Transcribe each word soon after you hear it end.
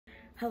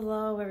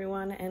Hello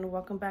everyone and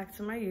welcome back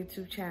to my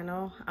YouTube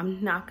channel.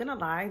 I'm not gonna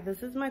lie,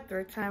 this is my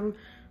third time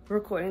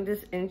recording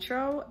this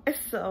intro,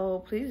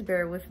 so please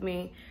bear with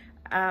me.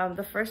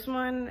 The first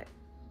one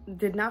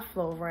did not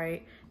flow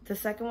right. The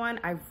second one,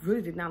 I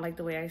really did not like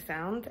the way I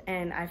sound,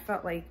 and I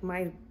felt like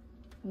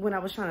when I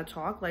was trying to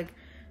talk, like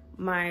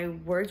my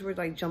words were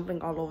like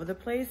jumping all over the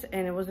place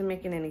and it wasn't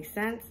making any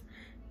sense.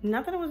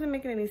 Not that it wasn't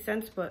making any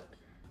sense, but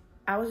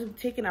I was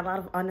taking a lot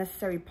of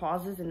unnecessary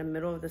pauses in the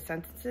middle of the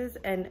sentences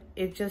and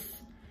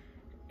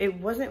it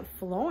wasn't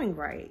flowing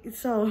right.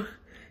 So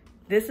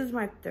this is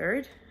my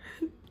third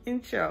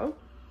intro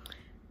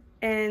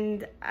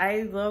and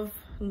I love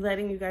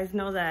letting you guys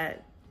know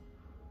that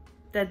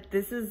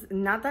this is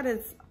not that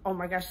it's, oh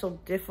my gosh, so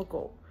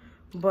difficult,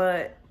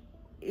 but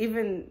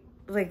even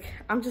like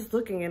I'm just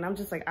looking and I'm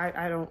just like,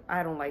 I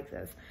don't like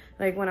this.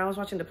 Like when I was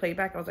watching the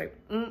playback, I was like,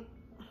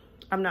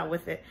 I'm not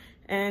with it.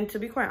 And to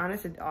be quite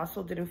honest, it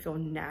also didn't feel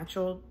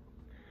natural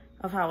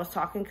of how I was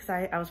talking, because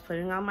I was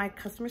putting on my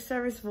customer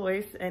service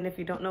voice, and if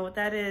you don't know what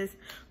that is,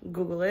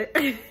 Google it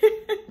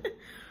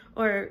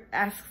or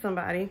ask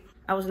somebody.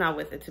 I was not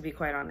with it, to be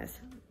quite honest.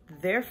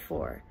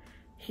 Therefore,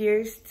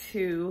 here's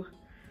to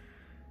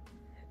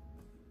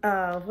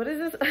what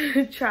is this?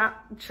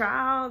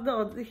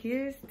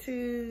 Here's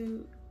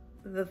to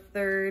the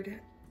third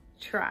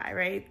try,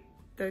 right?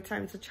 Third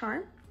time's a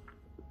charm.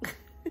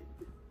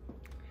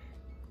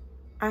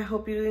 I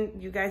hope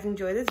you guys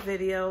enjoy this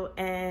video,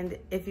 and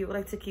if you would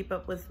like to keep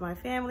up with my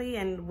family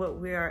and what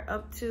we are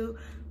up to,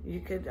 you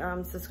could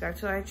subscribe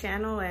to our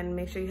channel and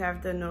make sure you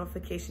have the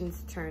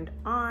notifications turned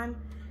on.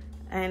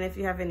 And if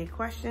you have any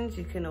questions,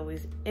 you can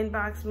always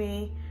inbox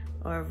me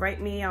or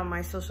write me on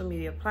my social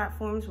media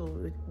platforms,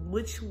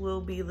 which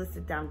will be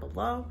listed down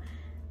below.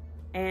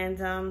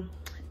 And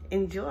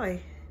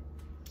enjoy.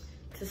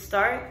 To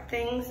start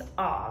things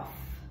off,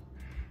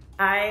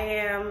 I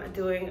am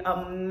doing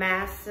a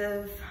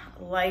massive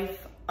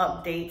life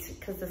update,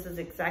 because this is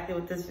exactly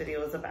what this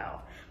video is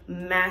about.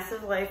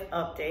 Massive life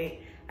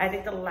update. I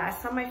think the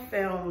last time I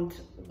filmed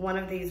one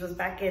of these was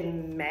back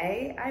in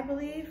May, I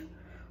believe,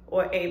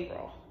 or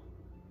April.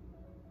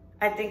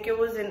 I think it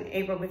was in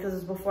April, because it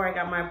was before I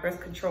got my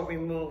birth control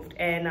removed,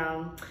 and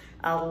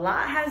a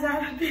lot has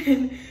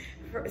happened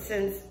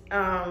since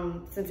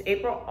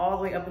April all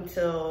the way up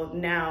until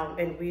now,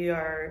 and we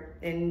are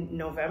in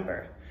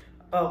November,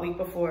 a week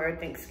before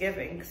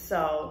Thanksgiving.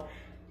 So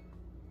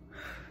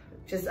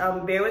just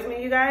bear with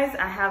me, you guys.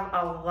 I have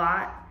a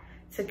lot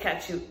to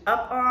catch you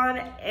up on,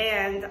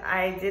 and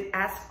I did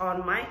ask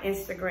on my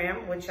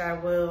Instagram, which I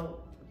will,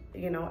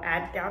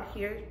 add down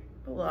here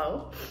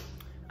below,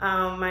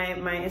 my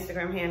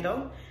Instagram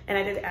handle, and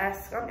I did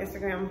ask on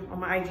Instagram, on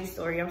my IG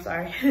story, I'm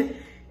sorry,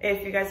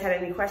 if you guys had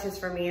any questions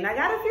for me, and I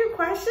got a few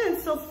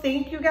questions, so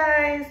thank you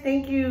guys.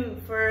 Thank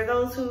you for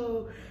those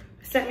who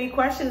sent me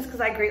questions,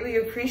 because I greatly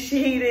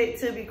appreciate it.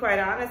 To be quite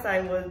honest, I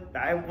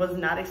was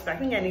not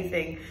expecting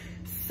anything,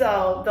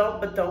 so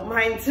don't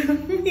mind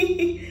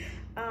me.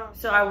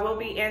 So I will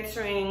be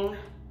answering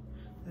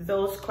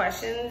those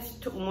questions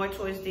more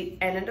towards the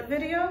end of the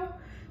video,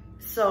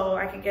 so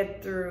I can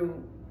get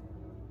through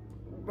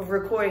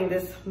recording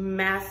this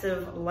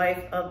massive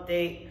life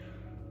update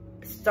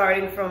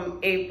starting from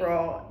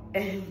April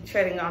and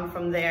treading on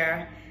from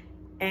there.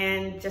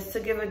 And just to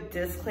give a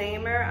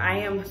disclaimer, I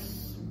am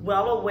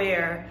well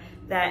aware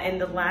that in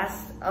the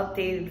last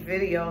updated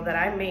video that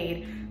I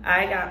made,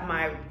 I got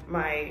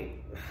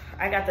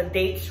I got the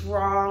dates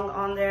wrong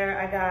on there.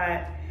 I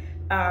got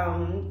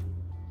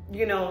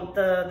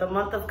the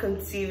month of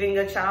conceiving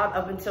a child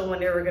up until when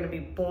they were going to be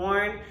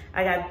born.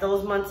 I got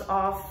those months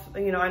off. I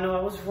know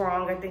I was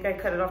wrong. I think I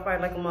cut it off by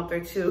like a month or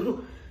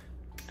two.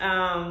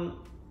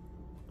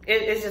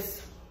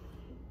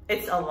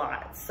 It's a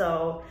lot.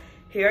 So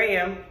here I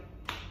am,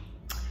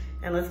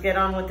 and let's get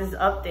on with this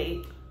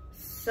update.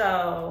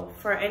 So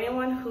for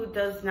anyone who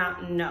does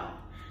not know,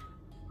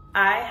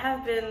 I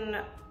have been,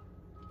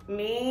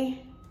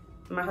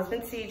 my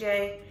husband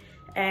CJ,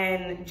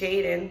 and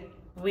Jayden,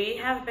 we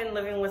have been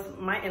living with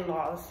my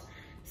in-laws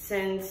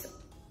since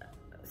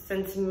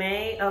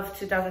May of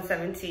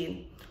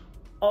 2017,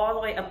 all the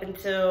way up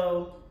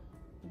until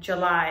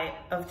July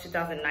of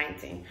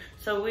 2019.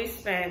 So we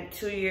spent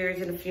 2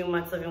 years and a few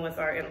months living with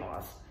our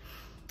in-laws.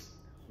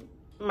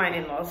 My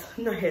in-laws,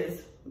 not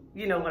his,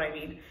 you know what I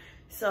mean.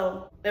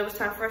 So it was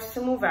time for us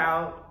to move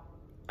out,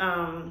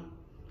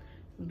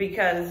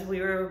 because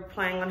we were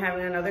planning on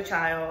having another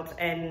child,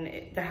 and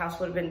the house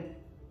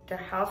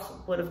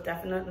would have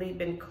definitely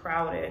been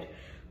crowded,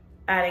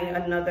 adding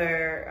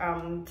another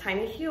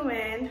tiny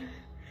human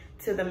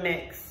to the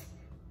mix.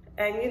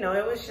 And it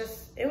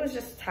was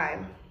just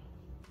time.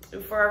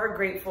 Forever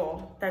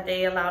grateful that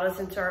they allowed us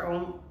into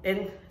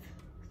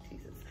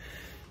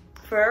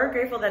forever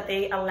grateful that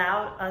they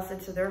allowed us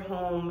into their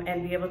home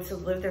and be able to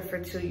live there for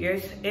 2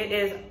 years.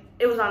 It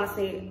was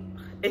honestly,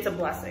 it's a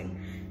blessing.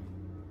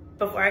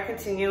 Before I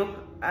continue,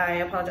 I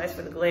apologize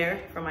for the glare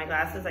from my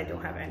glasses. I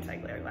don't have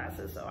anti-glare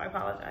glasses, so I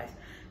apologize.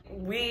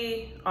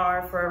 We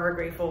are forever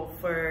grateful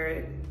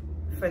for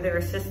their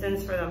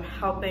assistance, for them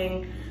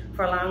helping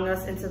for allowing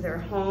us into their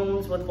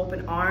homes with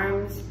open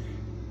arms.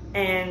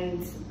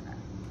 And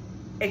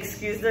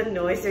excuse the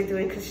noise, they're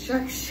doing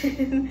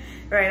construction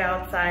right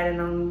outside,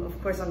 and I'm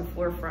of course on the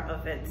forefront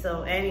of it.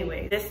 So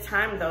anyway, this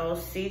time though,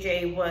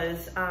 CJ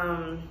was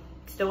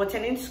still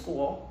attending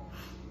school,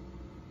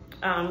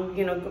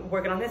 you know,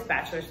 working on his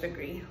bachelor's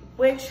degree,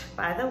 which,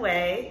 by the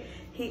way,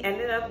 he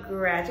ended up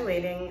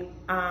graduating,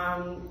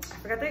 I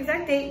forgot the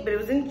exact date, but it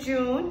was in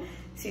June.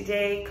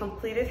 CJ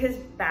completed his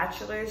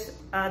bachelor's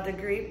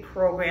degree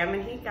program,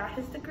 and he got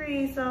his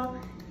degree, so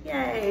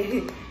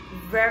yay.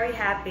 Very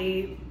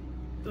happy.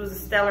 It was a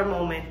stellar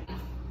moment.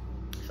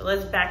 So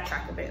let's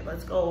backtrack a bit.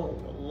 Let's go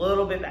a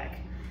little bit back.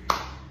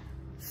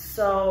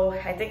 So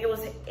I think it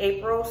was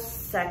April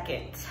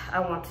 2nd, I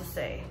want to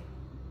say.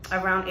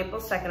 Around April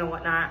 2nd and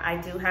whatnot, I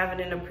do have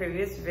it in a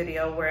previous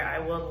video where I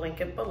will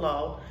link it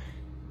below,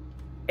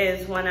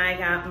 is when I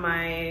got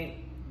my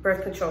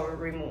birth control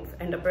removed.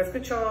 And the birth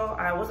control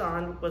I was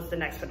on was the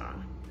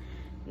NEXPLANON.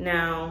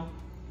 Now,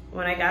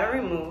 when I got it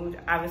removed,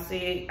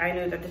 obviously I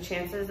knew that the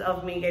chances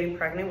of me getting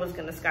pregnant was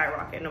gonna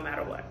skyrocket no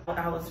matter what.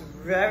 I was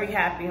very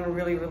happy and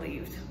really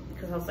relieved,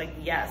 because I was like,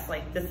 yes,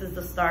 like this is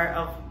the start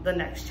of the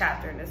next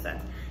chapter in a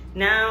sense.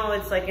 Now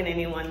it's like in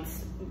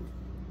anyone's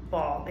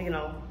ball, you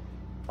know,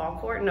 ball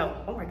court?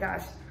 No, oh my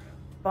gosh,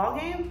 ball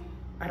game?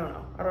 I don't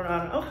know.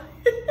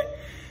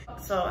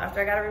 So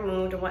after I got it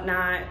removed and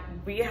whatnot,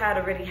 we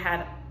already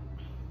had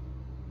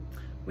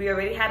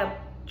a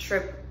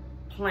trip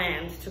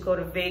plans to go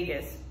to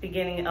Vegas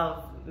beginning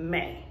of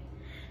May.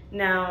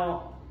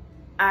 Now,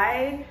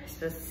 I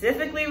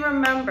specifically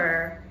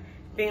remember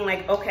being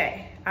like,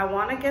 okay, I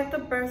want to get the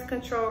birth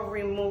control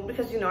removed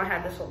because, you know, I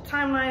had this whole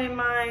timeline in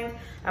mind.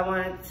 I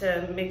wanted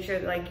to make sure,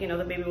 like, you know,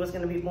 the baby was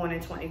going to be born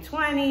in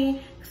 2020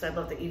 because I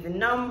love the even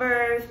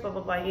numbers, blah,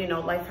 blah, blah. You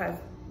know, life has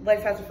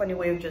a funny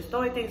way of just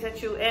throwing things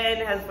at you, and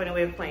it has a funny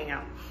way of playing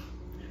out.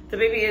 The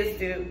baby is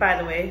due, by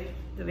the way,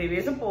 the baby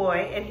is a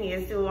boy, and he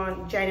is due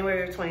on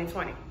January of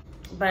 2020.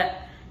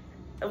 But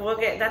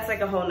that's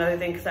like a whole nother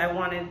thing, because I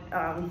wanted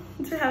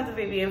to have the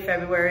baby in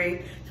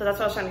February. So that's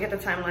why I was trying to get the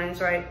timelines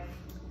right.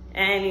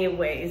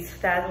 Anyways,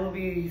 that will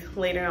be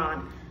later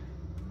on.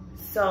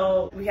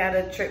 So we had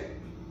a trip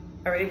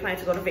already planned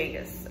to go to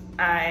Vegas.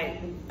 I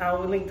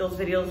will link those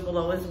videos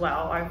below as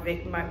well, our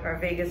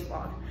Vegas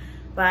vlog.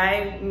 But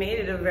I made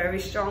it a very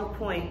strong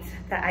point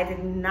that I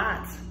did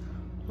not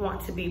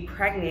want to be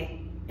pregnant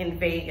in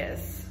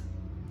Vegas.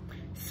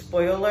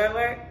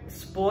 Spoiler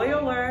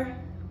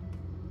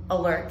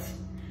alert,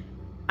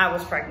 I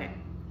was pregnant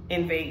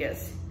in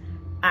Vegas.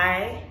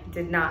 I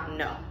did not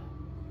know.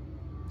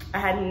 I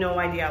had no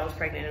idea I was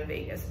pregnant in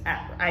Vegas.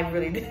 I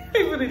really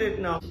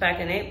didn't know. Back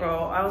in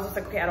April, I was just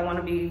like, okay, I don't want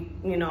to be,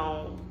 you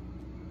know,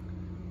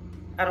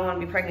 I don't want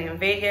to be pregnant in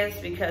Vegas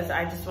because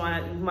I just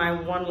wanted my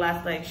one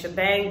last like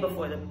shebang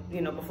before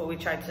before we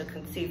tried to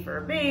conceive for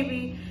a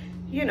baby,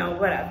 you know,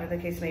 whatever the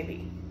case may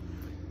be.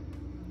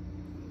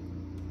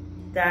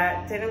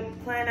 That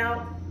didn't plan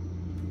out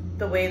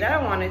the way that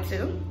I wanted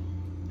to.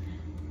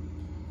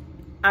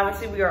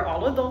 Obviously, we are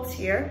all adults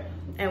here,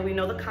 and we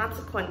know the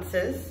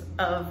consequences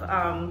of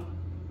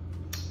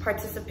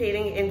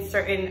participating in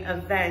certain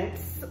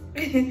events,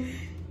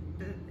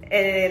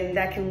 and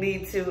that can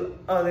lead to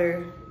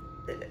a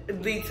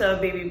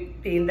baby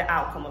being the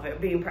outcome of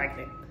it, being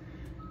pregnant.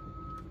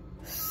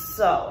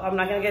 So I'm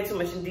not gonna get too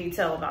much in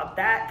detail about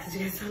that because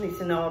you guys don't need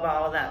to know about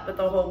all that. But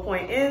the whole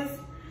point is,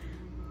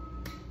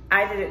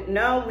 I didn't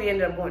know. We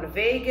ended up going to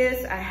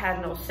Vegas. I had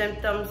no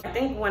symptoms. I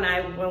think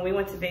when we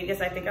went to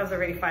Vegas, I think I was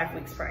already 5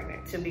 weeks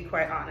pregnant, to be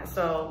quite honest.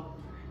 So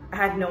I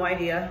had no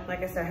idea.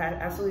 Like I said, I had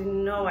absolutely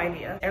no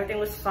idea. Everything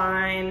was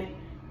fine.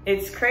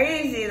 It's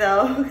crazy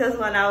though, because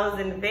when I was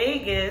in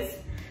Vegas,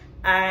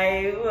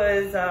 I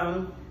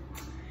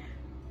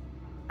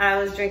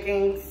was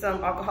drinking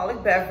some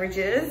alcoholic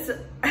beverages.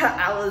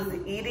 I was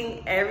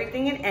eating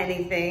everything and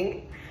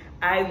anything.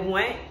 I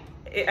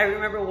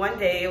remember one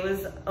day it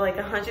was like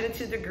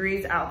 102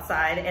 degrees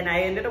outside, and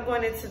I ended up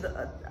going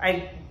into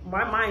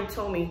my mind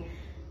told me,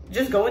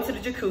 just go into the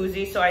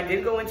jacuzzi. So I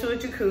did go into a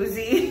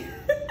jacuzzi.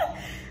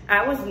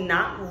 I was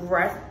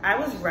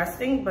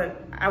resting,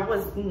 but I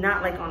was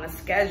not like on a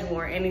schedule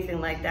or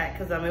anything like that.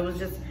 Cause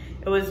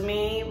it was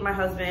me, my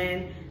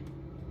husband,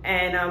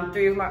 and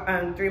three of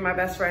my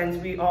best friends.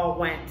 We all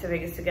went to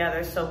Vegas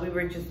together. So it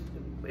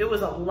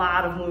was a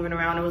lot of moving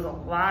around. It was a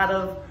lot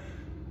of,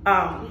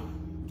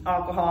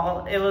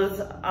 alcohol. It was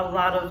a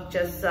lot of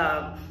just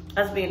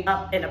us being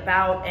up and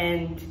about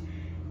and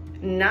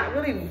not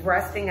really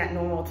resting at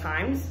normal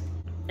times.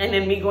 And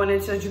then me going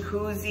into a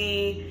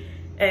jacuzzi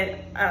and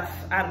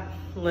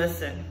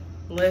listen.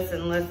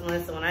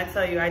 When I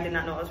tell you I did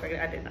not know I was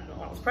pregnant, I did not know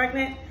I was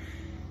pregnant.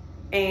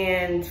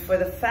 And for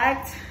the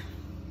fact,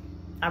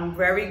 I'm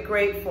very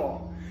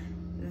grateful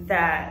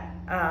that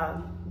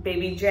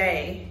baby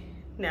Jay,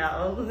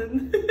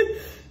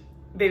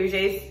 baby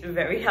Jay's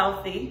very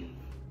healthy.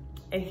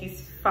 And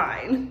he's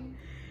fine.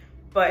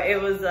 But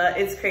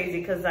it's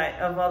crazy because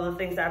of all the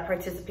things that I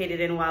participated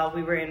in while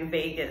we were in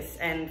Vegas.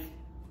 And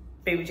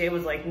Baby J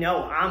was like,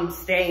 no, I'm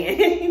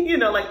staying. You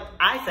know, like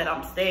I said,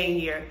 I'm staying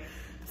here.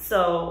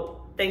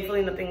 So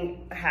thankfully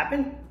nothing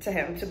happened to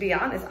him, to be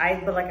honest.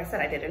 But like I said,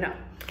 I didn't know.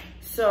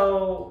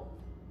 So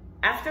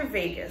after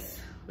Vegas,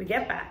 we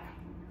get back,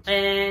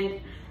 and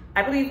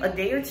I believe a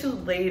day or two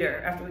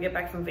later, after we get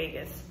back from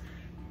Vegas,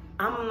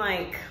 I'm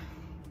like,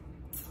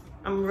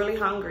 I'm really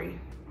hungry.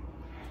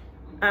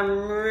 I'm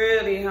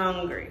really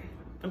hungry.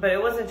 But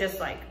it wasn't just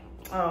like,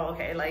 oh,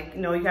 okay, like,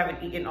 no, you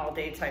haven't eaten all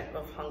day type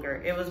of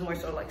hunger. It was more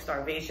so like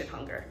starvation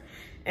hunger.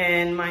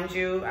 And mind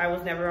you, I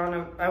was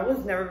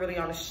never really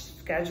on a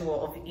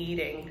schedule of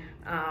eating.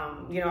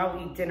 You know, I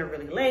would eat dinner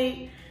really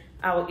late.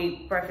 I would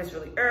eat breakfast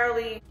really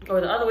early,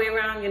 or the other way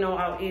around. You know,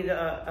 I would eat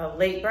a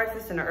late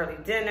breakfast and an early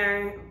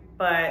dinner.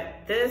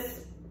 But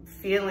this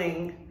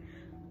feeling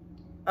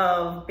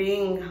of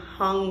being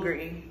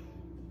hungry,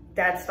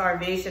 that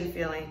starvation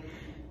feeling,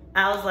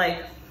 I was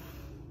like,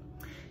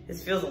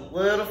 this feels a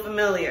little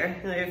familiar.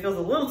 It feels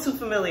a little too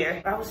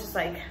familiar. I was just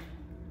like,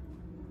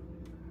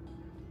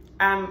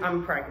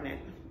 I'm pregnant.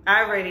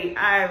 I already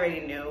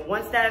knew.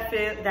 Once that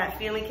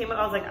feeling came up,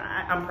 I was like,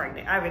 I'm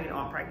pregnant. I already know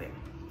I'm pregnant.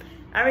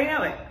 I already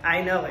know it.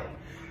 I know it.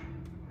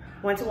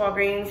 Went to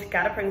Walgreens,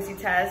 got a pregnancy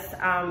test.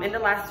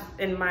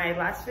 In my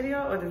last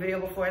video, or the video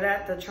before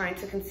that, the trying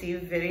to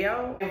conceive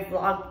video, I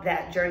vlogged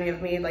that journey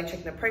of me like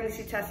checking the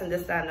pregnancy test and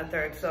this, that, and the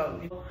third.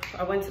 So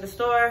I went to the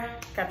store,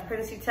 got the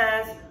pregnancy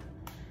test.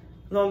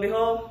 Lo and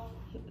behold,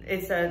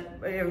 it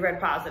read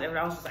positive, and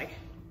I was just like,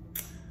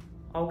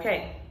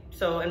 okay.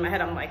 So in my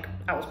head, I'm like,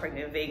 I was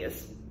pregnant in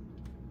Vegas.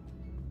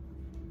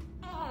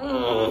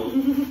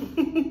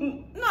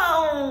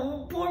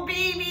 No, poor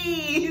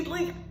baby.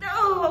 Like,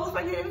 no, I was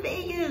pregnant in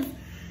Vegas.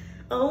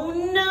 Oh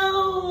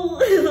no.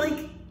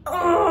 Like,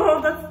 oh,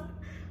 that's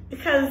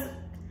because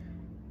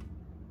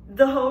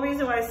the whole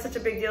reason why it's such a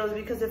big deal is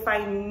because if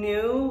I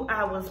knew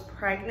I was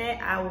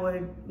pregnant, I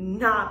would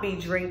not be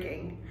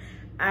drinking.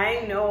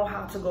 I know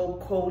how to go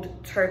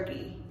cold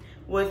turkey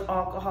with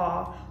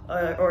alcohol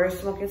or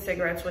smoking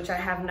cigarettes, which I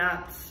have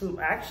not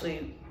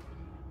actually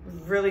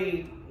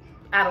really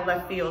out of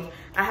left field.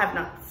 I have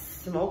not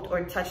smoked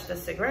or touched a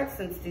cigarette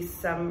since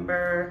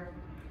December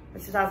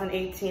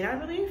 2018, I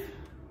believe.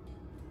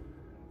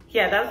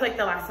 Yeah, that was like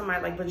the last time I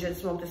like legit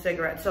smoked a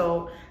cigarette.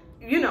 So,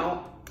 you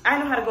know, I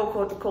know how to go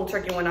cold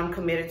turkey when I'm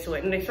committed to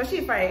it. And especially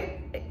if I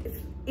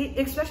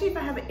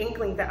have an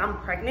inkling that I'm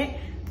pregnant,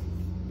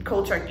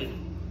 cold turkey.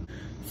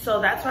 So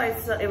that's why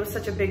it was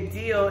such a big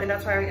deal. And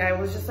that's why I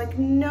was just like,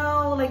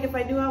 no, like if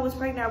I knew I was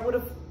pregnant, I would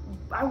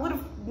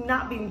have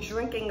not been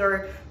drinking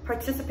or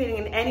participating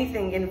in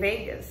anything in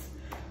Vegas.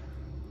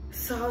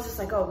 So I was just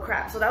like, oh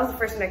crap. So that was the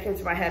first thing that came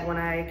to my head when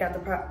I got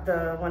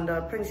when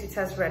the pregnancy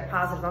test read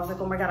positive. I was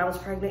like, oh my God, I was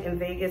pregnant in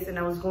Vegas, and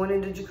I was going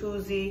into the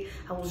jacuzzi.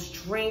 I was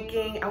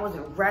drinking. I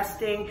wasn't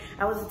resting.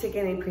 I wasn't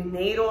taking any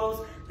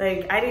prenatals.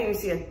 Like I didn't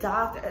even see a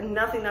doctor,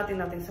 nothing. So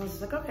I was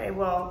just like, okay,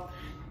 well,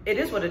 it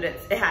is what it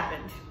is. It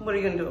happened. What are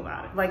you gonna do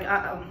about it? Like,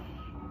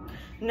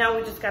 now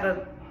we just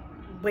gotta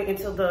wait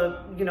until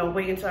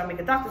I make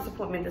a doctor's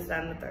appointment, this,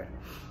 that, and the third.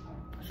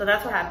 So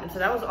that's what happened. So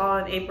that was all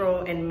in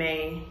April and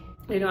May.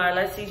 You know, I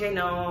let CJ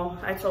know.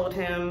 I told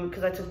him,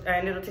 because I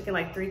ended up taking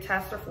like 3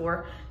 tests or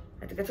 4.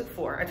 I think I took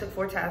 4. I took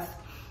 4 tests.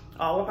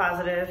 All were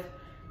positive.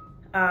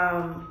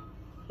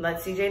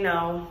 Let CJ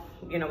know,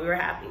 you know, we were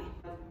happy.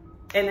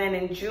 And then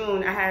in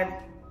June, I had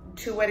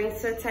 2 weddings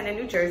to attend in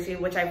New Jersey,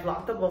 which I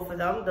vlogged the both of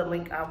them. The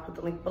link, I'll put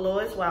the link below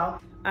as well.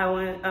 I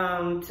went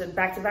to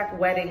back-to-back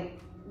wedding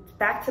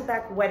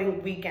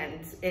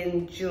weekends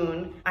in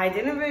June. I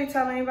didn't really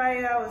tell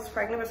anybody that I was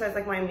pregnant besides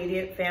like my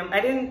immediate family.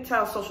 I didn't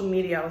tell social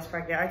media I was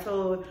pregnant. I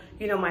told,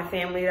 you know, my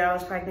family that I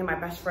was pregnant, my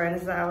best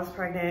friends that I was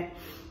pregnant,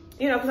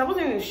 you know, because I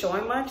wasn't even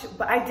showing much.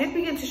 But I did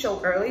begin to show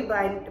early,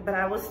 but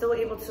I was still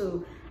able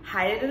to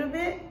hide it a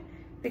bit,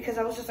 because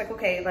I was just like,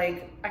 okay,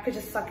 like I could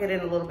just suck it in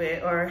a little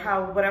bit, or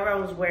whatever I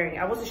was wearing.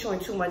 I wasn't showing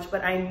too much,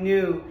 but I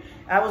knew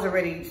I was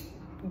already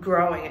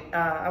growing.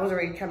 I was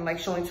already kind of like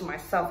showing to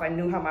myself. I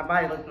knew how my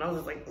body looked, and I was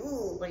just like,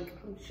 ooh, like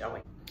I'm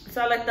showing.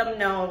 So I let them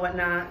know and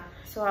whatnot.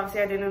 So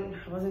obviously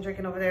I wasn't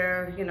drinking over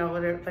there, you know,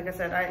 like I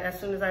said, as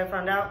soon as I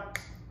found out,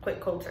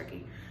 quit cold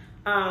turkey.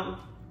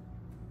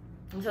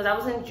 So that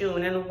was in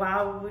June, and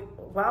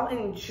while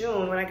in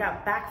June, when I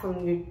got back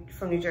from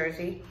New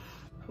Jersey,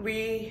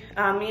 me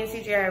and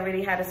CJ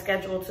already had a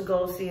schedule to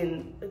go see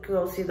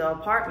the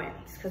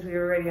apartments, because we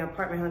were already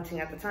apartment hunting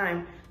at the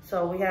time.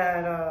 So we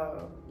had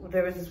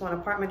there was this one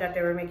apartment that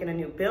they were making a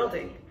new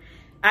building.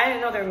 I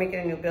didn't know they were making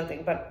a new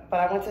building, but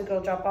I went to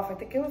go drop off. I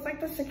think it was like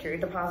the security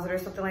deposit or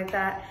something like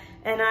that.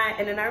 And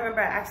then I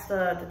remember I asked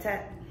not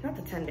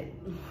the tenant.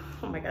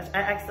 Oh my gosh!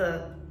 I asked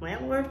the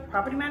landlord,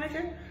 property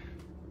manager.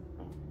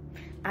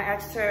 I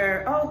asked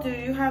her, oh,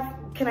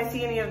 can I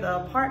see any of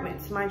the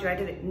apartments? Mind you, I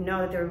didn't know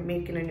that they were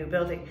making a new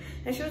building.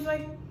 And she was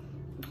like,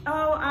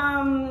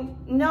 oh,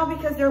 no,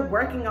 because they're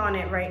working on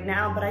it right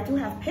now, but I do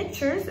have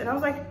pictures. And I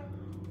was like,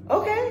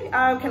 okay,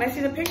 can I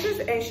see the pictures?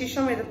 And she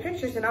showed me the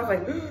pictures, and I was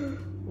like,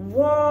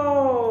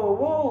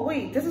 whoa,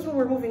 wait, this is what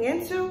we're moving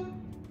into?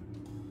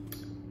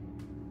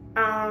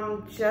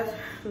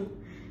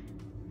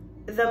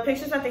 the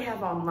pictures that they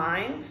have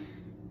online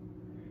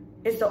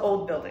is the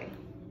old building.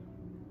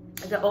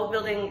 The old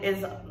building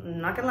is,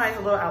 I'm not gonna lie, it's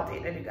a little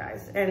outdated, you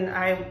guys. And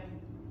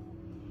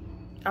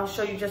I'll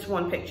show you just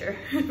one picture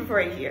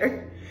right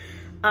here.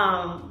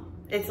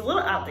 It's a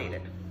little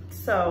outdated.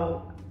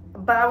 So,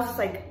 but I was just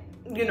like,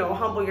 you know,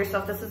 humble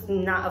yourself. This is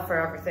not a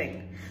forever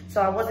thing.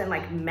 So I wasn't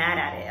like mad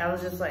at it. I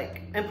was just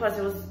like, and plus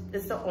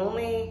it's the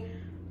only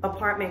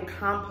apartment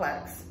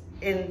complex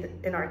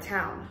in our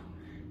town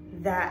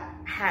that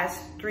has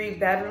 3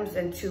 bedrooms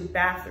and 2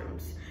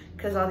 bathrooms.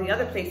 Because all the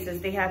other places,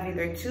 they have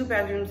either 2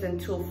 bedrooms and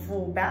 2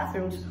 full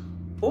bathrooms,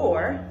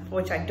 or,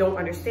 which I don't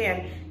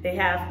understand, they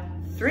have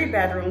 3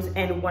 bedrooms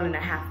and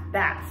 1.5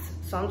 baths.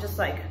 So I'm just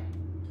like,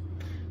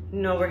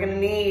 no, we're gonna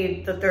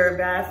need the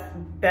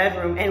 3rd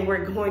bedroom, and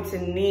we're going to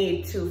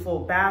need 2 full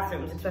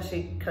bathrooms,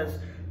 especially because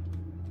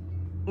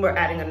we're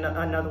adding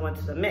another one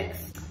to the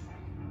mix.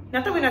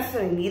 Not that we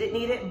necessarily need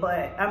it,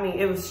 but I mean,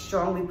 it was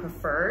strongly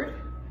preferred.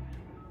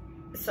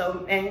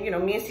 So, and you know,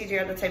 me and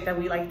CJ are the type that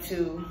we like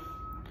to,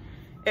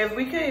 if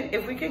we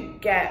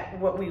could get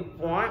what we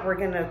want, we're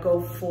gonna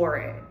go for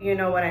it. You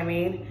know what I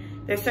mean?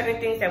 There's certain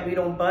things that we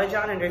don't budge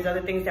on, and there's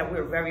other things that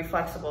we're very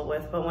flexible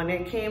with. But when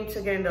it came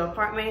to getting the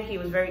apartment, he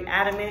was very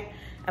adamant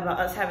about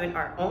us having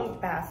our own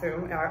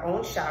bathroom, our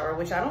own shower,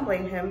 which I don't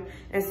blame him,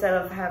 instead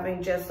of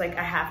having just like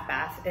a half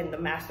bath in the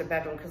master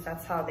bedroom, because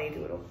that's how they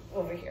do it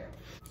over here.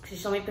 She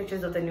showed me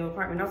pictures of the new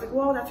apartment. I was like,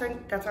 whoa,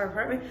 that's our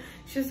apartment.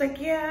 She was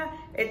like, yeah,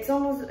 it's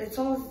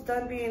almost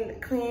done being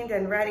cleaned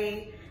and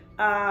ready.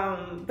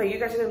 But you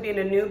guys are gonna be in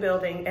a new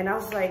building. And I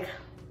was like,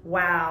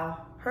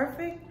 wow,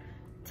 perfect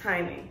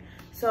timing.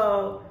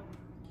 So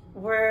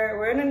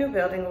we're in a new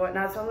building and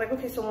whatnot. So I'm like,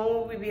 okay, so when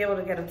will we be able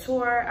to get a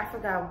tour? I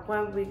forgot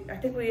when I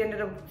think we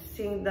ended up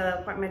seeing the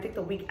apartment, I think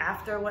the week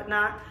after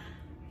whatnot,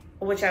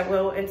 which I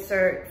will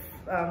insert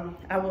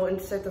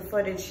the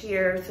footage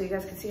here so you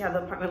guys can see how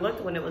the apartment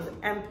looked when it was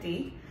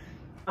empty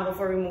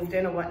before we moved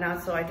in or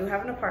whatnot. So I do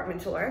have an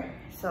apartment tour.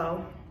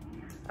 So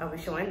I'll be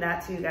showing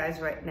that to you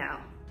guys right now.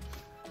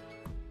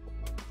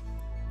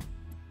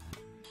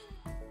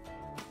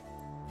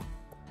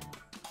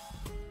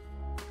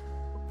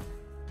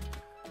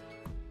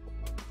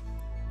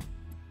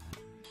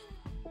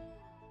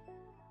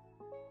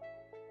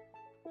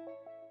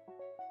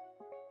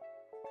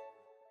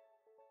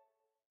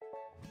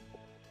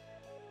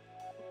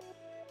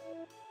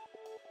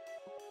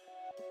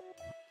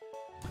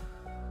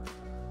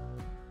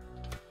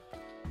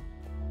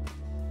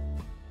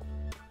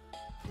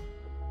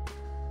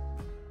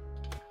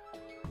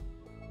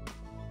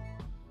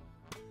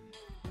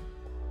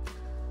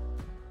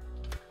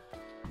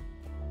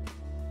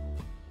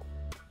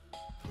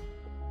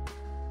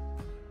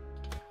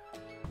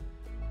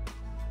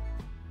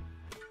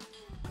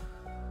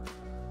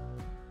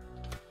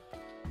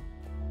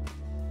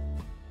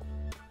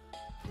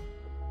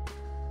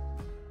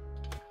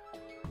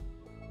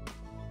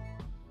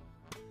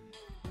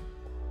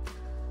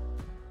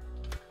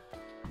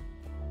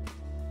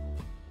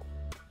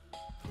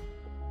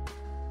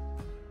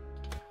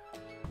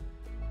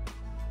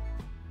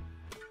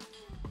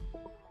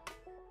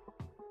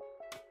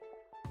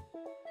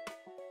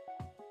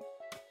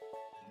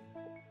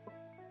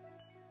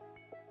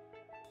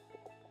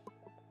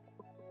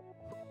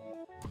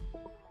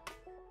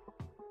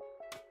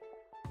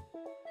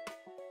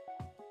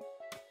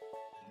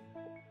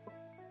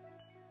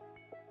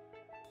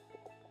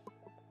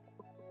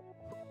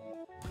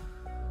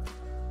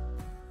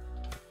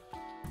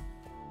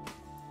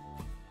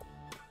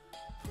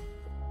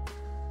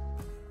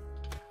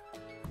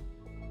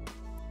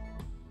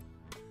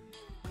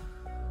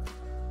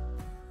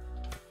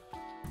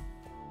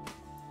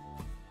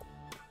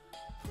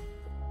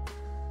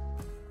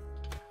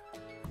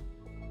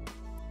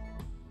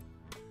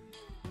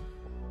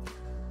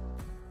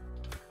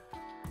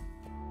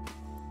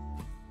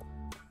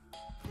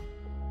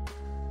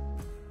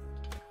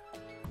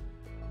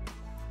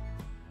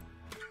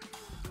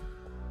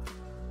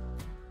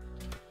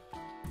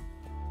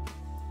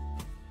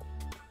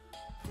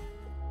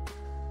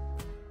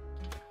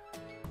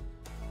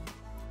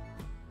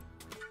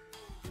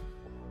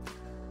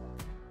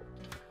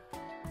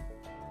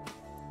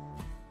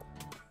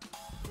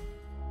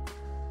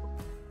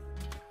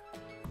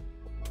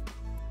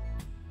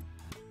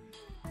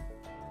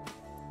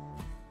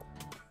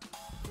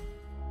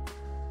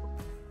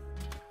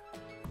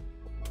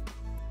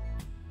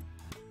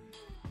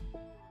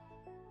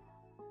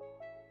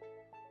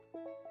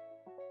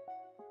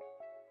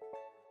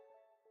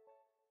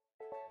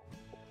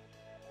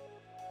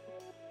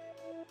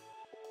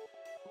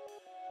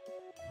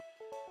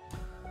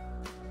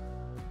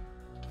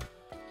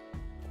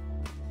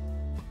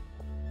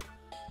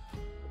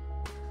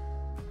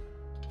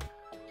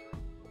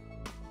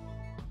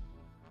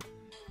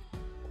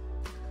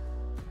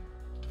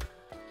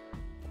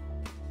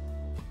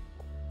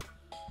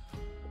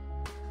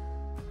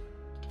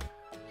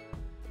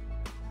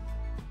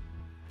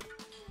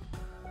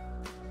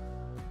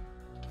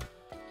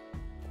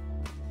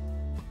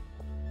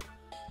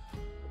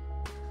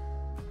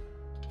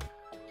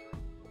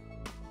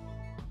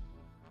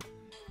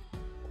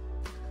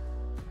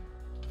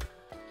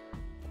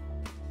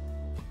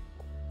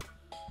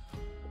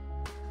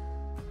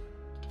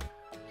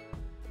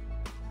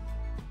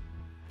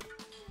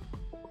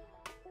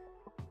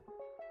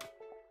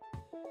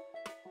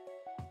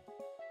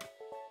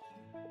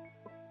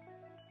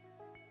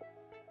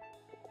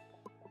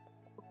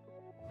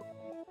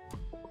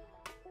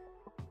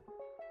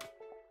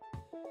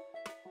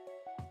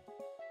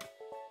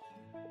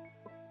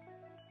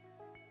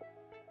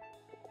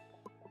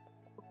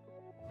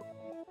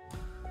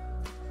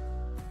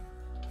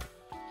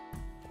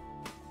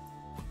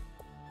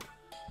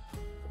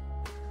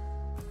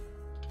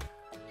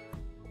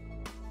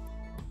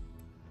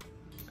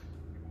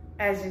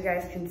 As you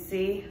guys can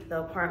see,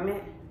 the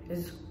apartment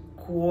is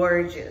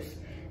gorgeous,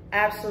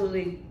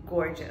 absolutely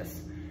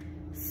gorgeous.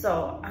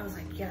 So I was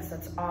like, yes,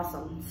 that's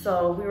awesome.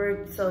 So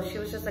she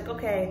was just like,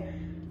 okay,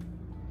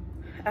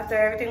 after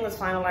everything was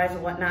finalized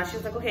and whatnot, she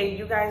was like, okay,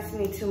 you guys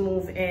need to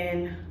move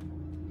in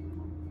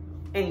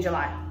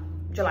July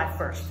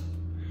 1st,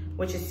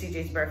 which is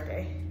CJ's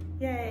birthday.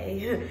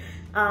 Yay.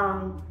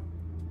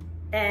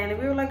 And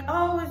we were like,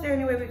 oh, is there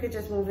any way we could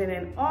just move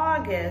in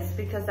August?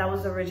 Because that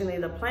was originally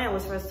the plan,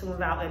 was for us to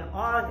move out in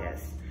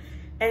August.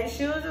 And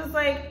she was just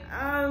like,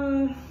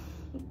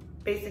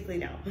 basically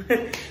no.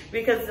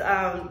 Because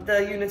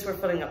the units were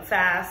filling up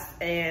fast,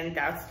 and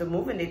that's the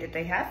move-in date that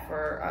they had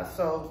for us.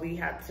 So we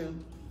had to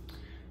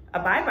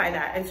abide by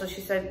that. And so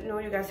she said, no,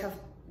 you gotta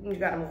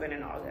move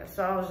in August.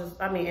 So I was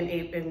just,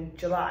 in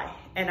July.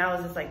 And I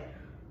was just like,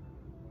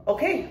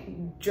 okay,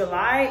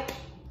 July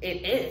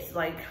it is.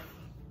 Like,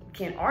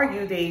 can't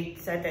argue. They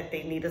said that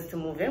they need us to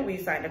move in. We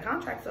signed a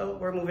contract, so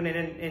we're moving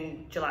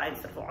in July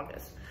instead of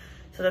August.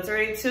 So that's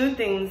already two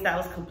things that I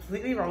was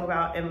completely wrong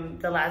about in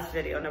the last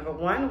video. Number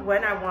one,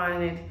 when I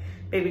wanted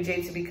baby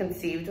Jay to be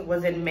conceived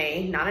was in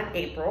May, not in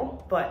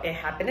April, but it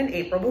happened in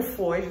April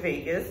before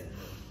Vegas.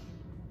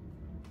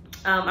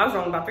 I was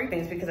wrong about three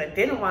things, because I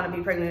didn't want to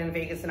be pregnant in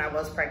Vegas, and I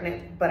was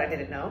pregnant, but I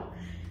didn't know.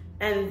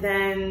 And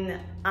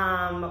then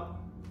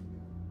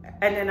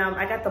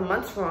I got the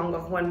months wrong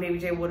of when baby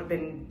Jay would have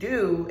been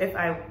due if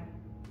I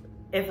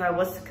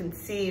was to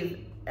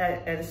conceive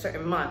at a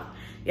certain month.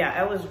 Yeah,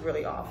 I was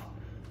really off.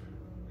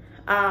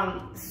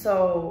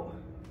 So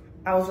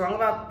I was wrong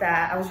about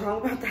that. I was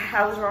wrong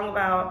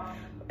about,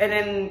 and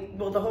then,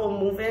 well, the whole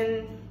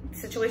move-in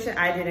situation,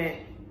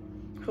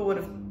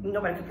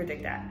 nobody could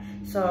predict that.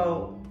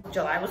 So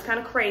July was kind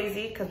of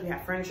crazy because we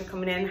had furniture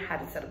coming in, had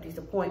to set up these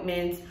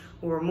appointments.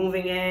 We were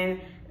moving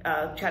in,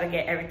 try to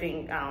get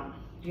everything,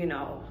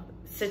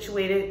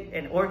 situated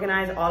and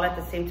organized all at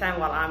the same time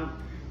while I'm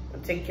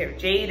taking care of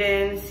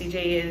Jayden.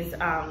 CJ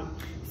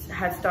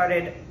had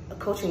started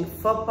coaching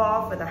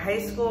football for the high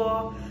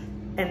school,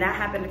 and that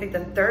happened, I think,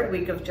 the third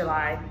week of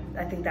July.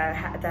 I think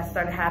that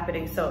started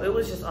happening. So it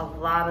was just a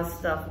lot of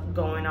stuff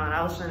going on.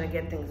 I was trying to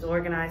get things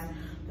organized,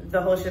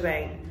 the whole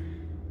shebang.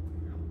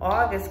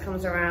 August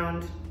comes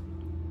around,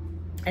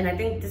 and I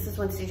think this is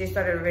when CJ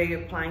started already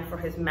applying for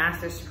his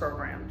master's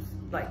programs,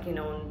 like, in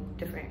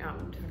different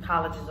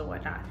colleges or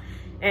whatnot.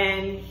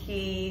 And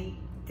he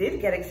did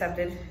get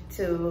accepted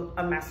to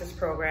a master's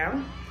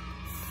program.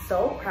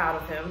 So proud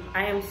of him.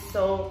 I am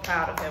so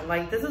proud of him.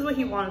 Like, this is what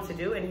he wanted to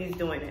do, and he's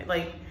doing it.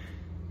 Like,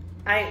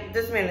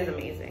 this man is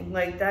amazing.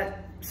 Like,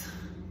 that's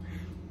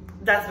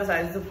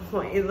besides the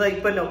point.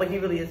 Like, but he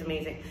really is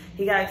amazing.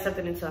 He got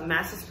accepted into a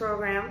master's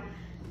program,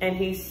 and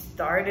he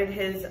started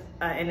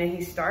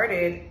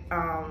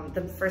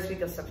the first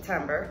week of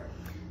September,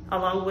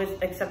 along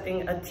with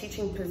accepting a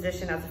teaching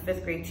position as a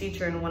 5th grade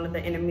teacher in one of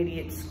the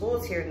intermediate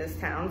schools here in this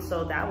town.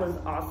 So that was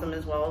awesome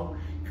as well,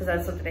 because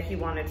that's something that he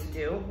wanted to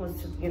do, was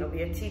to,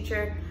 be a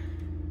teacher,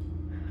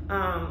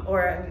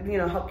 or,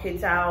 help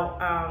kids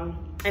out,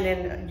 and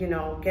then,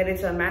 get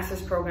into a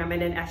master's program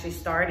and then actually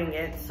starting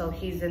it. So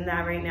he's in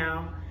that right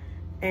now.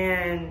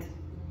 And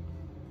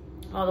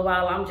all the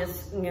while I'm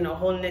just,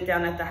 holding it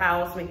down at the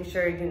house, making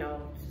sure,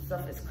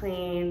 stuff is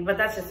clean. But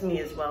that's just me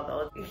as well,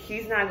 though.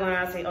 He's not going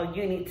around saying, oh,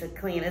 you need to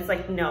clean. It's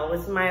like, no,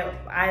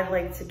 I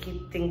like to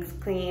keep things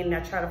clean. I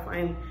try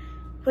to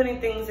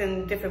putting things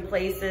in different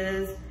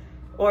places,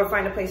 or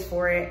find a place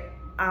for it.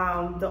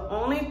 The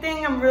only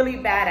thing I'm really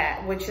bad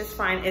at, which is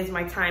fine, is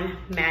my time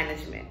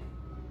management.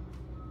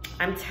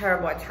 I'm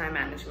terrible at time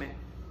management.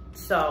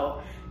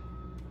 So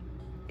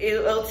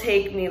it'll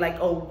take me like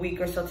a week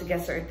or so to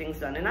get certain things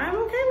done, and I'm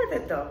okay with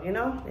it though,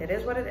 it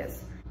is what it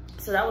is.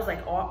 So that was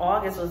like,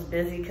 August was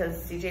busy because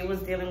CJ was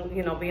dealing,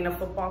 being a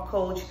football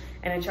coach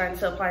and then trying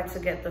to apply to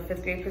get the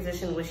 5th grade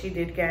position, which he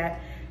did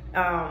get,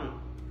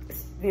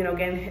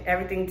 getting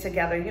everything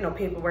together,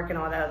 paperwork and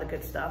all that other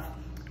good stuff,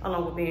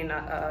 along with being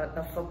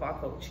a football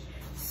coach.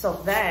 So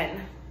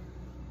then,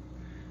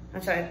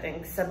 I'm trying to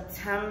think,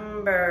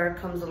 September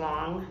comes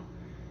along,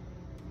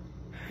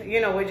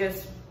 we're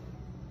just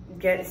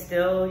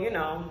still,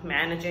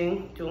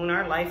 managing, doing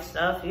our life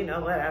stuff,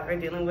 whatever,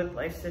 dealing with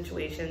life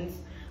situations.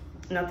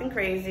 Nothing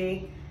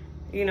crazy,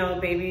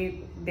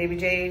 baby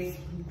Jay's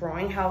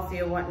growing healthy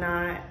and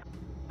whatnot.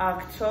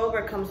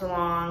 October comes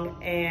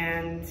along,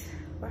 and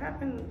what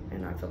happened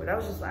in October? That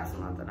was just last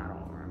month, and I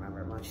don't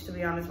remember much, to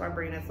be honest. My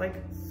brain is like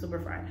super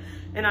fried.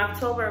 In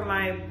October,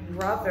 my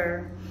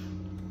brother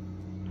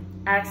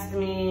asked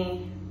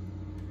me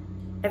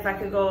if I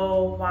could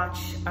go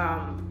watch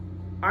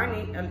my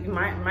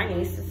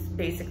niece is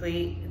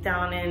basically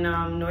down in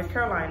North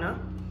Carolina.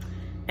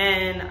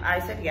 And I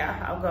said,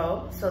 yeah, I'll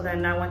go. So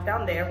then I went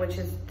down there,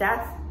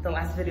 that's the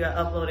last video I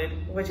uploaded,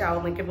 which I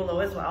will link it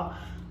below as well.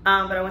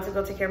 But I went to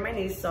go take care of my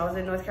niece. So I was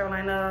in North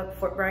Carolina,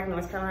 Fort Bragg,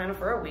 North Carolina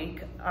for a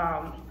week.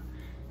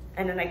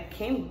 And then I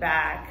came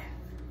back.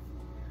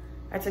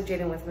 I took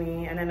Jayden with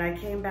me, and then I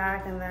came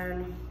back, and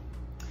then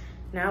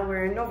now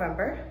we're in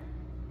November.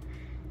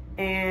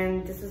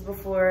 And this is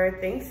before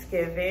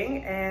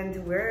Thanksgiving, and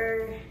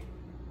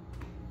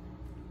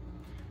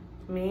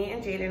me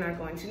and Jayden are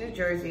going to New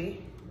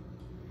Jersey,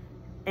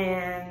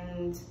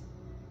 and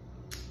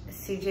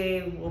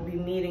CJ will be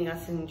meeting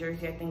us in New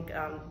Jersey, I think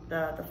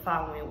the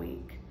following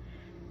week.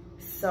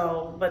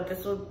 So, but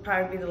this will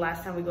probably be the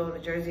last time we go to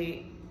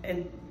Jersey,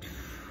 and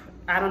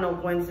I don't know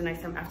when's the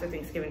next time after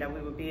Thanksgiving that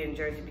we would be in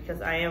Jersey,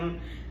 because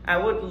I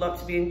would love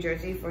to be in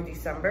Jersey for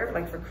December,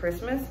 like for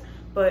Christmas,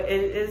 but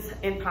it is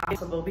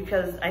impossible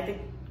because I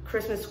think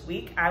Christmas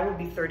week, I will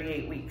be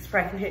 38 weeks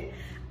pregnant.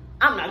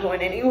 I'm not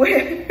going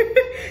anywhere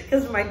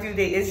because my due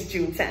date is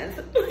June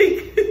 10th.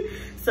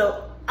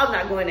 So I'm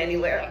not going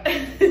anywhere.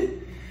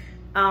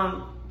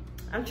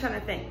 I'm trying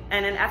to think.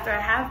 And then after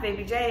I have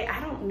baby Jay, I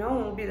don't know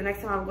when will be the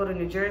next time I'll go to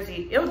New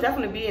Jersey. It'll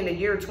definitely be in the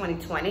year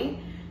 2020.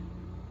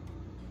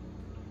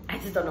 I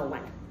just don't know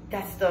when.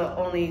 That's the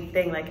only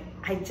thing. Like,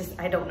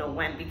 I don't know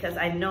when, because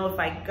I know if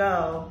I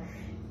go,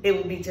 it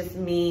will be just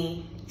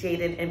me,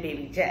 Jayden, and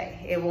baby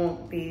Jay. It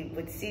won't be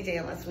with CJ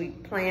unless we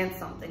plan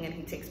something and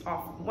he takes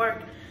off from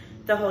work,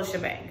 the whole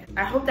shebang.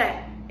 I hope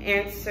that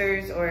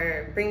answers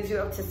or brings you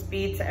up to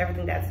speed to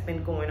everything that's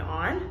been going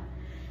on.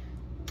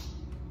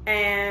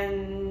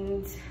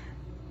 And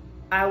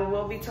I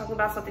will be talking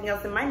about something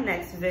else in my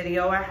next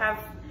video. I have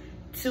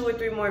 2 or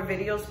 3 more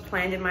videos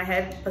planned in my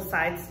head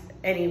besides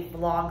any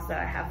vlogs that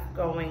I have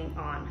going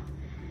on.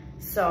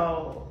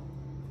 So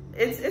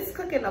it's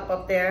cooking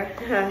up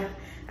there.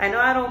 I know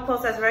I don't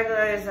post as regular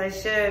as I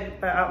should,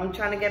 but I'm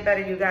trying to get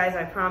better, you guys.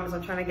 I promise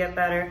I'm trying to get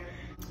better.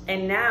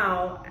 And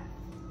now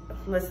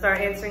let's start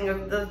answering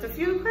the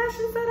few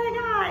questions that I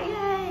got.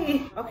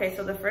 Yay! Okay,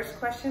 so the first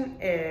question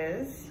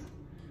is,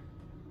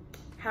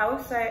 how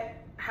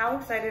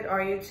excited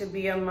are you to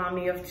be a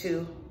mommy of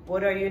 2?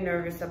 What are you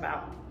nervous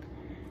about?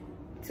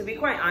 To be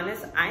quite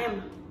honest, I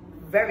am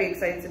very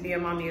excited to be a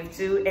mommy of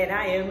 2, and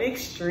I am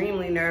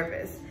extremely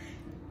nervous.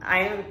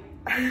 I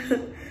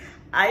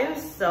am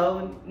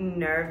so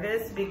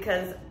nervous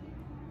because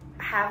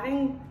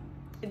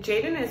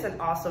Jayden is an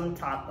awesome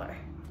toddler.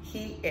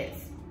 He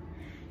is.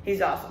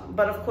 He's awesome.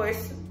 But of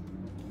course,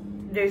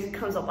 there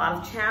comes a lot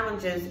of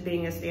challenges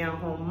being a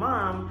stay-at-home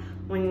mom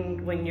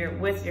when you're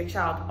with your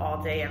child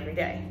all day, every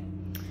day.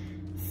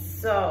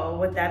 So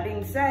with that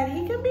being said,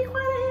 he can be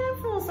quite a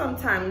handful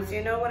sometimes,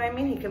 you know what I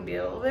mean? He can be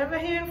a little bit of a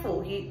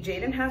handful.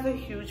 Jayden has a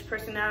huge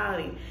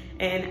personality,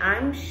 and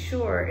I'm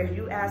sure if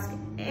you ask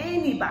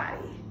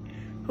anybody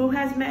who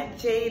has met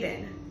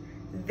Jayden,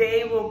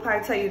 they will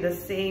probably tell you the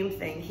same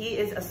thing. He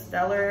is a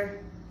stellar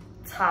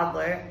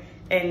toddler,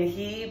 and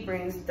he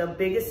brings the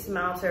biggest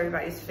smile to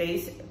everybody's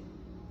face.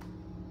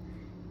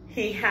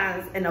 He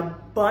has an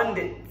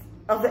abundance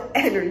of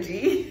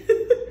energy.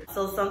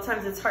 So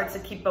sometimes it's hard to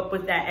keep up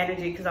with that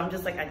energy because I'm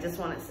just like, I just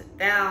want to sit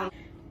down.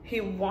 He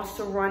wants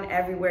to run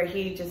everywhere.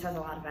 He just has a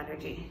lot of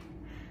energy.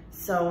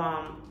 So,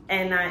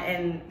 and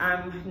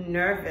I'm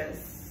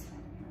nervous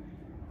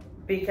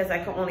because I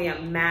can only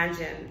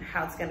imagine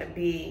how it's gonna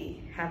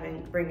be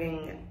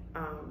bringing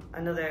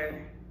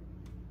another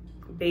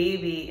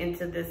baby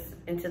into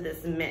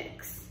this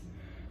mix.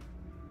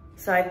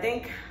 So I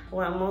think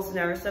what I'm most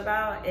nervous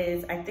about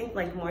is, I think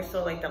like more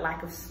so like the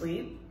lack of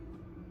sleep,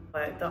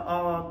 but the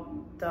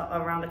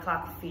around the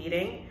clock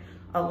feeding,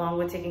 along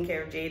with taking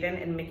care of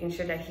Jayden and making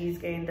sure that he's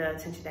getting the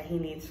attention that he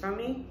needs from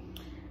me.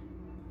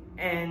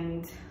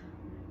 And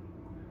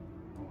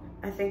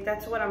I think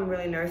that's what I'm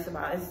really nervous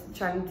about, is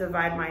trying to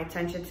divide my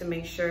attention to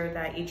make sure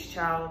that each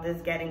child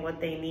is getting what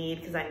they need,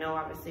 because I know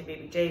obviously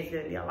baby Jay is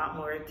gonna need a lot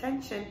more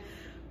attention,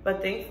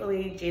 but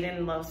thankfully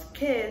Jayden loves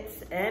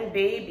kids and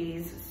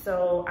babies,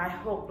 so I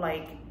hope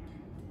like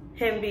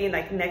him being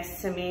like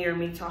next to me or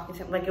me talking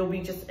to him, like it'll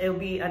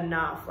be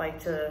enough, like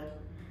to,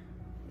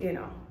 you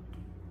know,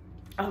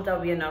 I hope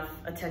that'll be enough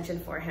attention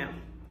for him.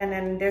 And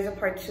then there's a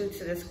part 2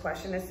 to this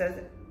question. It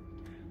says,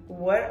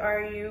 what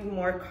are you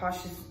more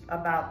cautious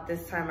about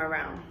this time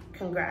around?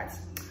 Congrats.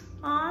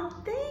 Aw,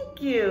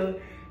 thank you.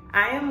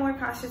 I am more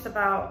cautious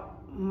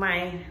about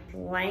my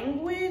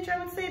language, I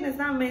would say, and it's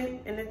not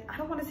me, and I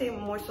don't want to say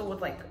more so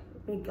with like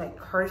me like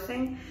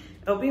cursing.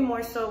 It'll be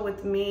more so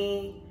with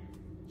me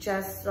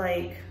just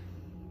like,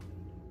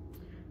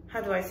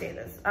 how do I say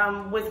this?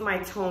 With my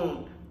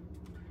tone.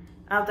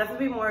 I'll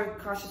definitely be more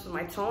cautious with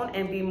my tone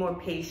and be more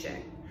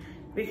patient.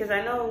 Because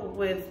I know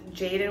with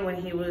Jayden, when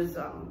he was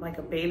like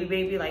a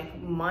baby, like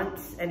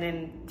months, and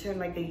then turned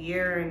like a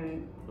year,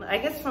 and I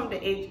guess from the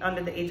age,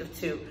 under the age of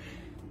 2,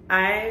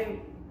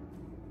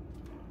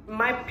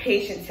 my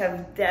patience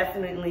have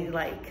definitely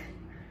like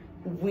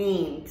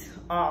weaned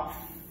off.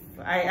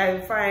 I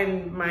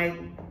find my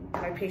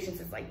patience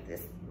is like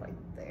this, like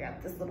I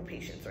got this little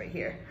patience right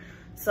here.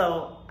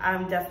 So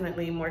I'm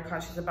definitely more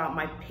cautious about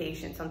my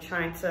patience. I'm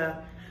trying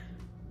to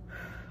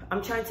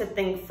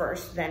think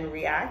first, then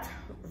react,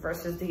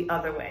 versus the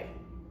other way.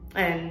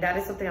 And that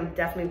is something I'm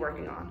definitely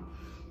working on,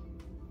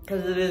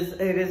 because it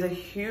is a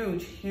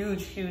huge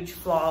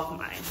flaw of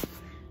mine.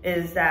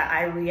 is that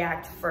I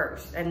react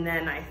first and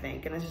then I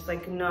think. And it's just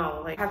like,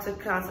 no, like I have to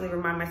constantly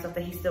remind myself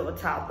that he's still a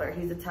toddler.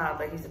 He's a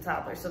toddler, he's a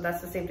toddler. So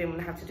that's the same thing I'm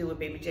gonna have to do with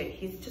baby Jay.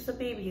 He's just a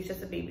baby, he's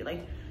just a baby.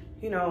 Like,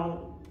 you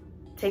know,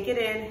 take it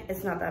in,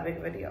 it's not that big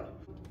of a deal.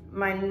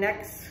 My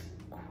next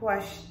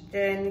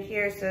question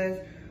here says,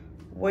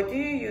 what do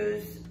you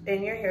use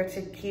in your hair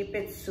to keep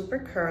it super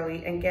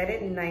curly and get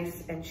it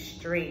nice and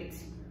straight?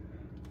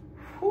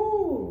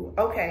 Whew,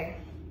 okay.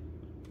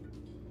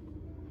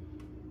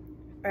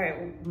 All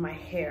right, my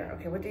hair.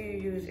 Okay, what do you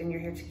use in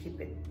your hair to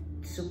keep it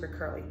super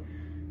curly?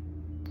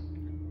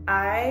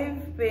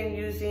 I've been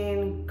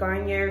using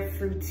Garnier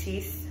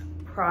Fructis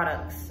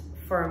products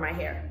for my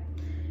hair.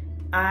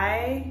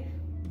 I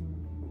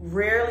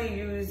rarely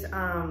use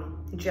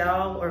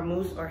gel or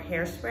mousse or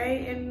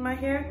hairspray in my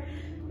hair,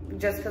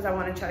 just because I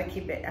want to try to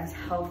keep it as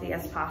healthy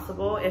as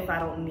possible if I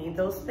don't need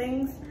those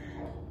things.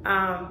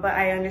 But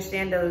I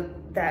understand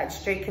that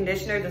straight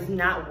conditioner does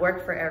not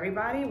work for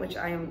everybody, which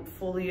I am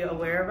fully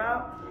aware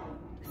about.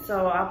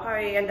 So I'll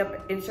probably end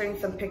up inserting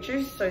some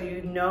pictures so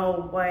you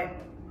know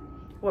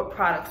what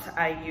products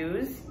I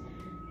use.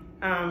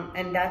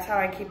 And that's how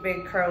I keep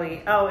it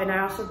curly. Oh, and I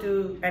also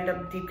do end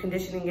up deep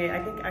conditioning it.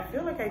 I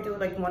feel like I do it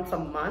like once a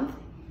month.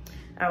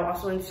 I'll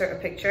also insert a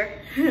picture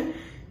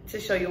to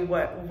show you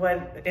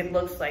what it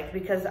looks like,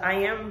 because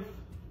I'm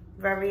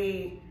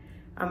very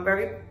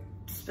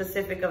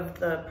specific of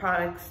the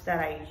products that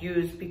I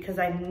use, because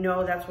I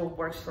know that's what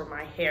works for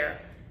my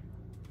hair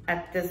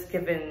at this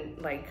given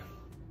like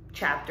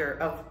chapter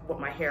of what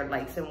my hair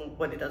likes and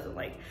what it doesn't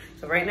like.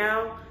 So right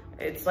now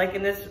it's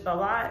liking this a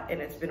lot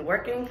and it's been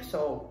working.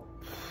 So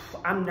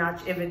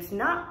if it's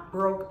not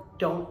broke,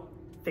 don't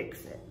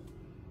fix it.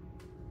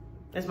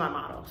 That's my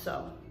motto.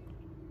 So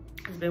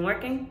it's been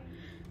working.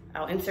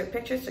 I'll insert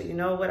pictures so you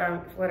know what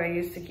I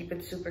use to keep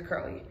it super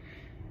curly.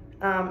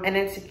 And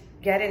then to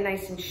get it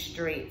nice and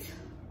straight.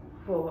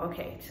 Oh,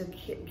 okay, to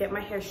get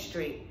my hair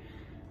straight.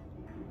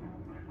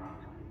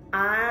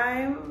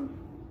 I'm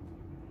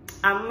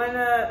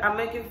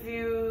gonna give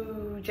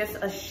you just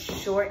a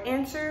short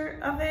answer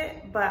of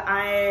it, but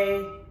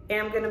I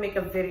am gonna make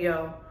a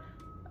video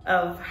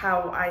of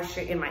how I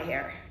straighten my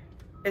hair.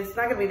 It's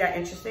not gonna be that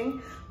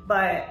interesting,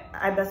 but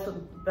I best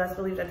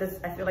believe that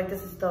I feel like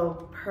this is the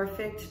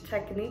perfect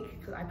technique,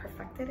 because I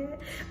perfected it,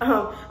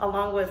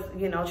 along with,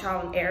 you know,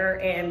 trial and error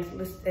and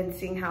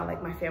seeing how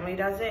like my family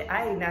does it.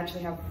 I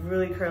naturally have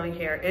really curly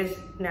hair. It's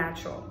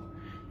natural.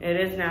 It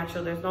is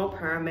natural. There's no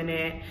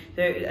permanent.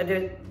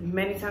 There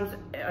many times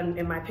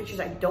in my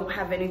pictures I don't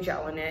have any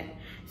gel in it,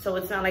 so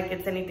it's not like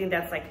it's anything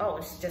that's like, oh,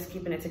 it's just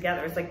keeping it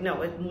together. It's like,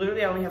 no, it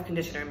literally I only have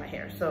conditioner in my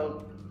hair.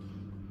 So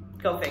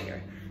go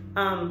figure.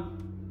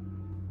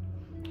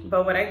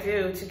 But what I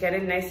do to get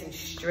it nice and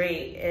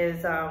straight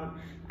is I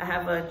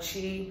have a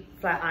Chi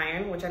flat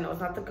iron, which I know is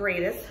not the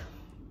greatest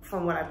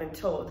from what I've been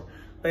told,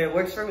 but it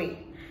works for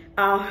me.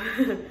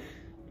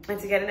 And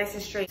to get it nice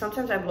and straight,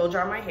 sometimes I blow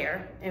dry my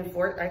hair I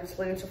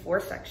split into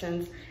 4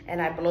 sections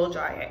and I blow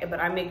dry it,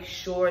 but I make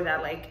sure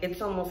that like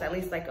it's almost at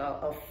least like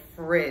a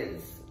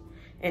frizz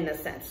in a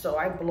sense. So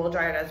I blow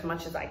dry it as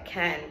much as I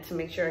can to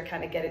make sure I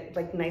kind of get it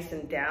like nice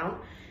and down.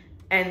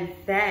 And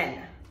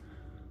then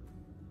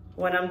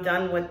when I'm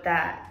done with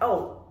that,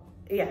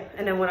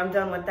 and then when I'm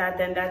done with that,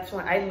 then that's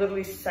when I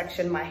literally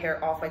section my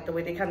hair off, like the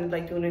way they kind of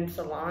like do it in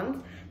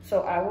salons.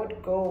 So I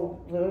would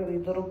go literally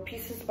little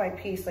pieces by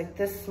piece, like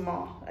this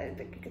small. I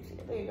think you can see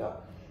it, there you go.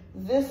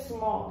 This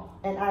small,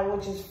 and I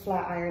would just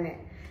flat iron it.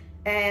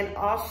 And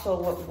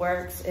also what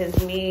works is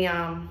me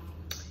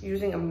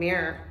using a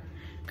mirror,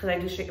 because I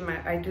do straighten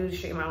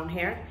my own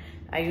hair.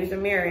 I use a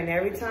mirror, and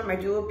every time I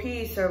do a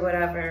piece or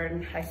whatever,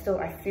 and I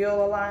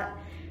feel a lot,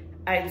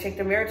 I take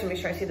the mirror to make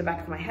sure I see the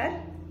back of my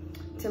head,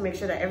 to make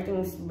sure that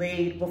everything's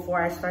laid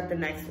before I start the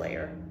next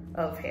layer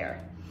of hair.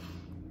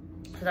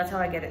 So that's how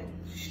I get it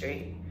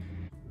straight.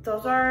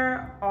 Those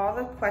are all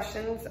the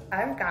questions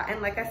I've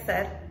gotten. Like I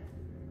said,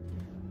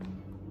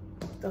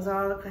 those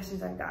are all the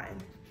questions I've gotten.